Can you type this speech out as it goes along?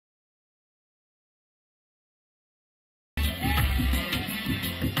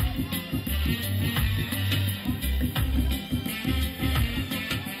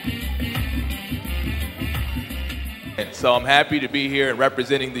And so I'm happy to be here and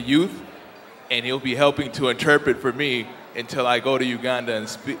representing the youth, and he'll be helping to interpret for me until I go to Uganda and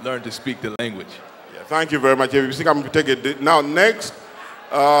learn to speak the language. Yeah, thank you very much. If you think I'm going to take it now, next.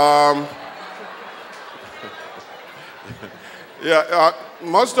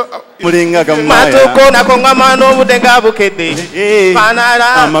 Most of Matokona kongamano mudenga bukede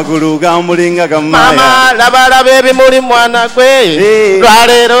panara amaguru ga mulinga gamaya mama labala bebi muri mwana gwe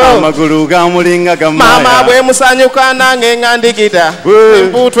lwalero amaguru ga mulinga gamaya mama bwe musanyuka nange ngandigida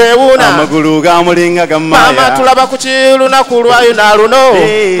mputwe una amaguru ga mulinga gamaya mama tulaba ku kiru nakulwayo naluno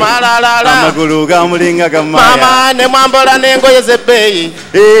malalala amaguru ga mulinga gamaya mama ne mwambola nengoye zebbeyi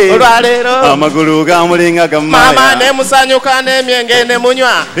lwalero amaguru ga mulinga gamaya mama ne musanyuka nemyenge ne munywa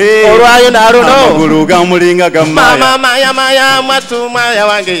olwayo naluno amaguru ga mulinga gamaya mama maya maya matuma ya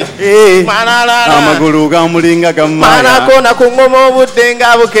wange malala amaguru ga mulinga gamaya manakona kungoma obudde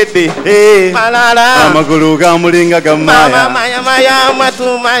nga bukedde malala amaguru ga mulinga gamaya mama maya maya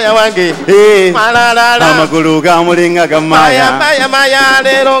matuma ya wange malala amaguru ga mulinga gamaya maya maya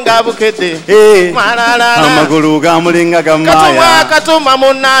lero nga bukedde malala amaguru ga mulinga gamaya katuma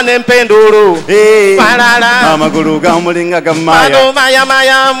munane mpendulu malala amaguru ga mulinga gamaya maya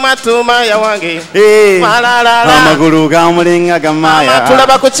maya matuma ya wange malala amaguru ga mulinga gamaya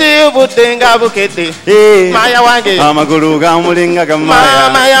tulaba ku kibudde nga bukedde maya wange amaguru ga mulinga gamaya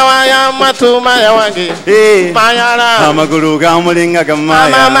maya maya matuma ya wange malala amaguru ga mulinga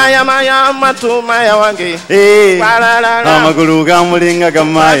gamaya maya maya matuma ya wange malala amaguru ga mulinga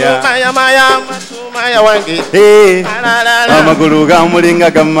gamaya maya maya matuma ya wange malala amaguru ga mulinga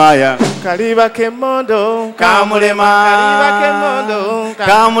gamaya kaliba kemondo kamulema kaliba kemondo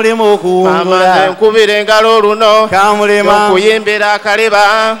kamulema okuwungula mama nkubira engalo oluno kamulema okuyimbira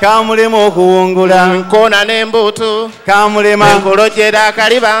akaliba kamulema okuwungula nkona n'embuutu kamulema enkolojera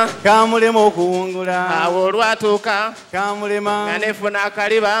akaliba kamulema okuwungula awo olwatuuka kamulema nga nefuna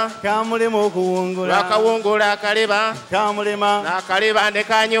akaliba kamulema okuwungula lwakawungula akaliba kamulema n'akaliba ne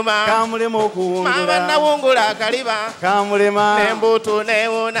kanyuma kamulema okuwungula mama nawungula akaliba kamulema n'embuutu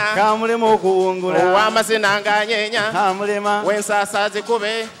neewuna kamulema okuwungula ow'amazina ng'anyeenya kamulema w'ensaasa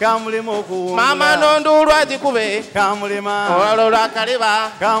zikube kamulema okuwungula mama n'onduulwa gikube kamulema olwo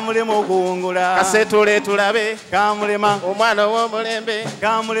lwakaliba kamulema okuwungula kasetule tulabe kamulema omwana ow'omulembe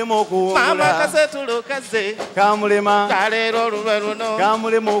kamulema okuwungula mama kasetulu kazze kamulema kaleero olulwe luno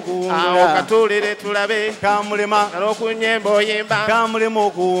kamulema awo okuwungula katuulire tulabe kamulema n'okunyemba oyimba kamulema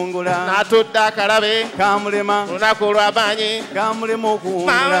okuwungula n'atudde akalabe kamulema lunaku lw'amaanyi kamulema mama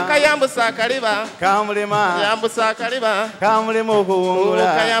okuwungula kayambusa akaliba kamulema yambusa akaliba kamulema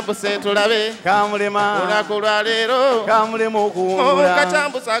okuwungula kayambuse tulabe kamulema lunaku lwaleero kamulema okuwungula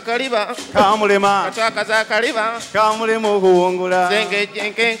katambusa akaliba kamulema katwakaza akaliba kamulema okuwungula zengejje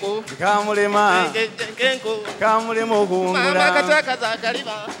nkenku kamulema zengejje nkenku kamulema mama okuwungula katwakaza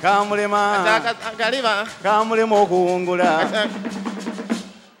akaliba kamulema katwakaza akaliba kamulema okuwungula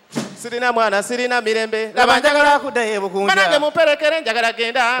sirina mwana sirina mirembe laba njagala kuddayo ebukunja banange muperekere njagala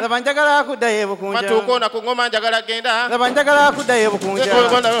genda laba njagala kuddayo ebukunja matuuko ku ngoma njagala genda laba njagala kuddayo ebukunja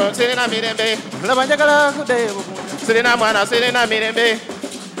sirina mirembe laba njagala kuddayo ebukunja sirina mwana sirina mirembe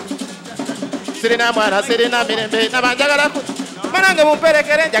sirina mwana sirina mirembe laba njagala banange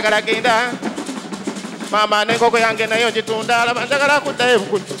muperekere njagala genda mama n'enkoko yange nayo ngitunda laba njagala kuddayo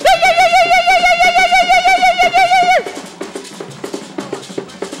ebukunja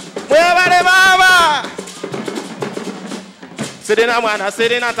mwebale baba sirina mwana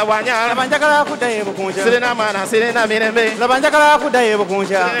sirina tawanya laba njagala kuddayo ebukunja sirina mwana sirina mirembe laba njagala kuddayo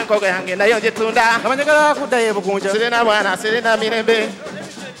ebukunja enkoko yange nayo ngitunda laba njagala kuddayo ebukunja sirina mwana sirina mirembe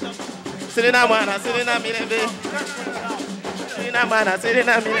sirina mwana sirina mirembe sirina mwana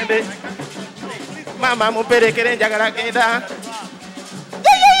sirina mirembe mama muperekere njagala genda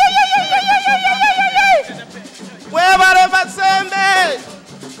webale basembe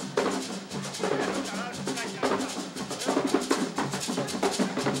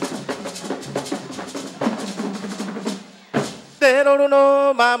Lero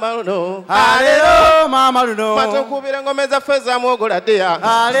luno mama luno alero mama luno matokubira ngome zaffe zamwogola ddeya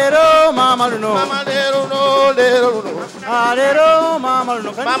alero mama luno mama lero luno alero mama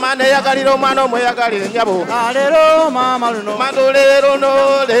luno mama neyagalira omwana omweyagalire nnyabo alero mama luno mando lero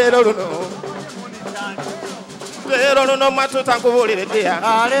luno matuta nkubuulire ddeya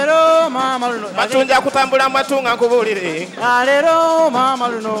alero mama luno matunja kutambula matunga nkubuulire alero mama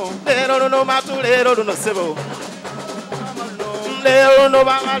luno lero luno matu lero luno sebo lero luno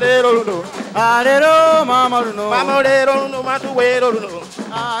mama lero luno Alero mama luno. Mama lero luno matuwero luno.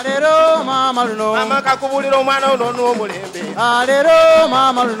 Alero mama luno. Mama kakubulira omwana ono n'omulembe. Alero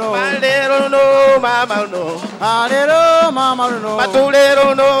mama luno. Alero luno mama luno. Alero mama luno. Matulero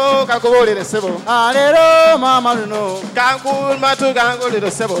luno kakubulira sebo. Alero mama luno. Kankul matu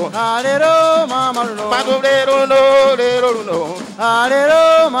kankulira sebo. Alero mama luno. Matulero luno lero luno.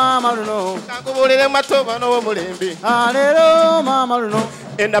 Alero mama luno. Kakubulira matoba n'omulembe. Alero mama luno.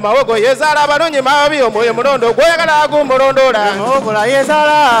 Enda mawogo yezala balungi mabi omwoyo mulondo gweyagala agumulondola. Mawogola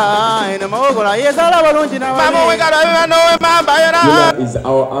yezala. Enda mawogola yezala balungi n'ababi. Mama wegala bibano wemamba era. UNNA is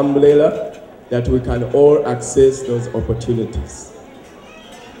our umbrella that we can all access those opportunities.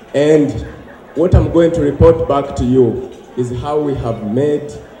 And what I'm going to report back to you is how we have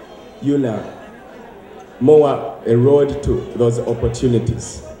made UNNA more a road to those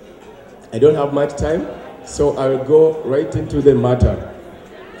opportunities. I don't have much time, so I'll go right into the matter.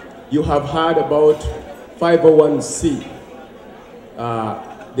 You have heard about 501c,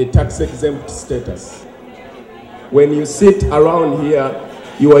 the tax-exempt status. When you sit around here,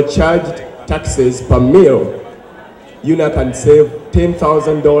 you are charged taxes per meal. UNNA can save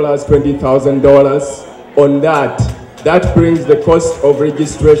 $10,000, $20,000 on that. That brings the cost of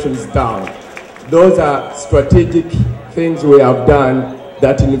registrations down. Those are strategic things we have done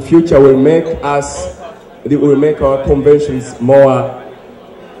that in the future will make our conventions more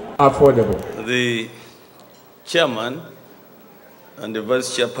affordable. The chairman and the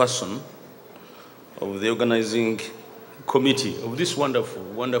vice chairperson of the organizing committee of this wonderful,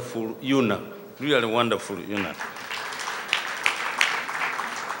 wonderful UNNA, really wonderful UNNA.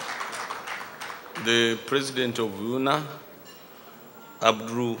 The president of UNNA,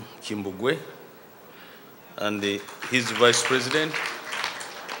 Abdul Kimbugwe, and his vice president,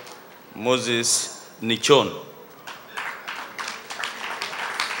 Moses Nichon.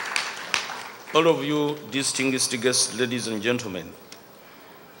 All of you distinguished guests, ladies and gentlemen,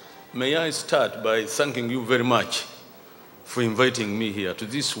 may I start by thanking you very much for inviting me here to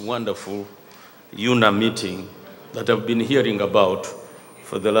this wonderful UNNA meeting that I've been hearing about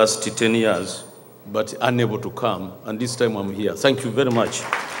for the last 10 years, but unable to come, and this time I'm here. Thank you very much.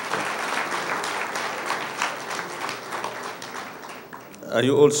 I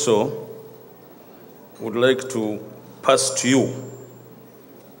also would like to pass to you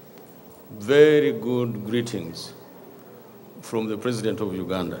very good greetings from the President of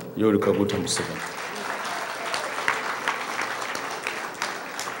Uganda, Yoweri Kaguta Museveni.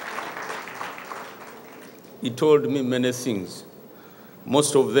 He told me many things.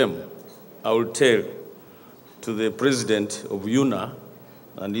 Most of them I will tell to the President of UNNA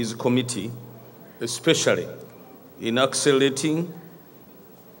and his committee, especially in accelerating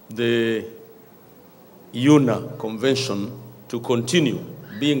the UNNA convention to continue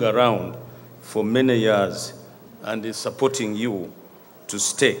being around for many years and supporting you to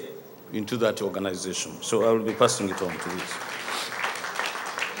stay into that organization. So I will be passing it on to this.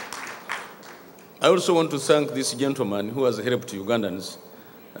 I also want to thank this gentleman who has helped Ugandans,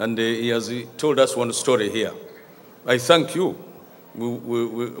 and he has told us one story here. I thank you.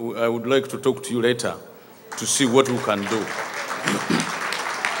 I would like to talk to you later to see what we can do.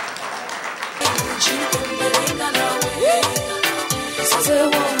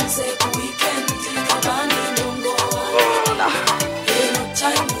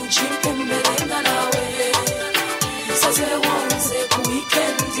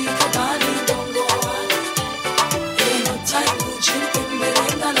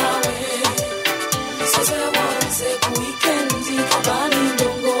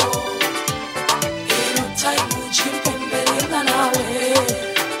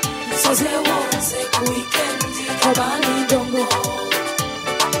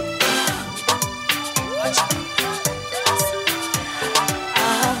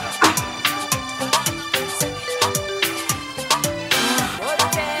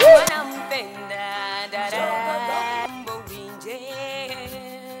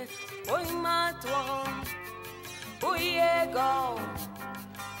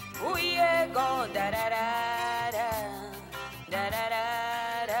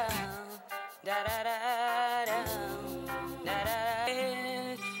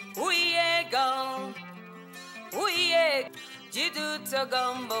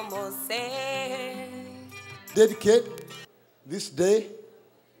 Dedicate this day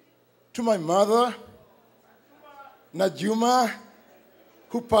to my mother, Najuma,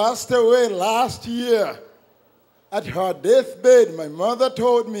 who passed away last year. At her deathbed, my mother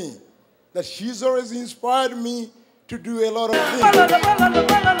told me that she's always inspired me to do a lot of things.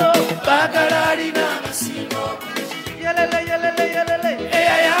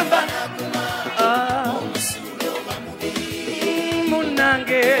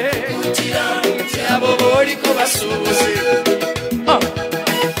 boliko basuuse.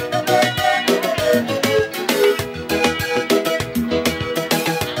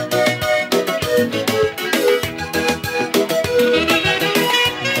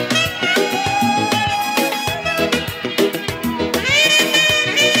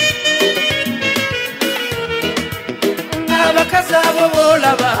 Abakazabo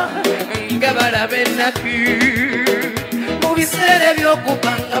bolaba nga balaba ennaku mu biseera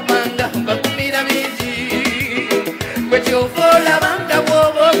by'okupangapanga bakumira bingi bwe kyova olaba nga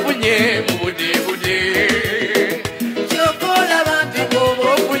bw'oba ofunye mu budeebude kyova olaba nti bw'oba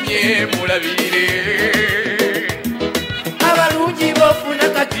ofunye mulabirire abalungi b'ofuna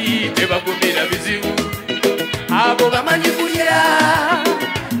kati tebagumira bizibu abo bamanyi kulya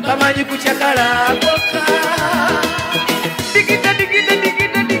bamanyi kukyakala boka digida digida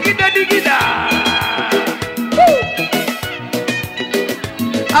digida digida digida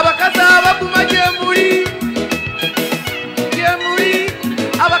abakazi abaguma gyemuli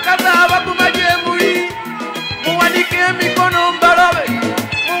abakazi abaguma gyemuli muwanike emikono mbalabe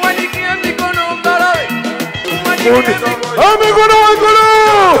muwanike emikono mbalabe amikono waggulu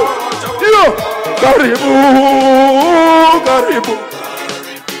iyo karibu karibu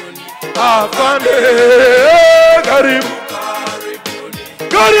afande karibu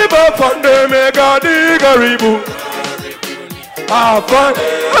karibu afande megadi karibu afande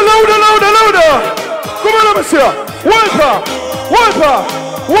louder louder louder come on monsieur wiper wiper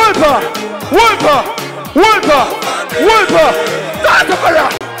wiper wiper wiper wiper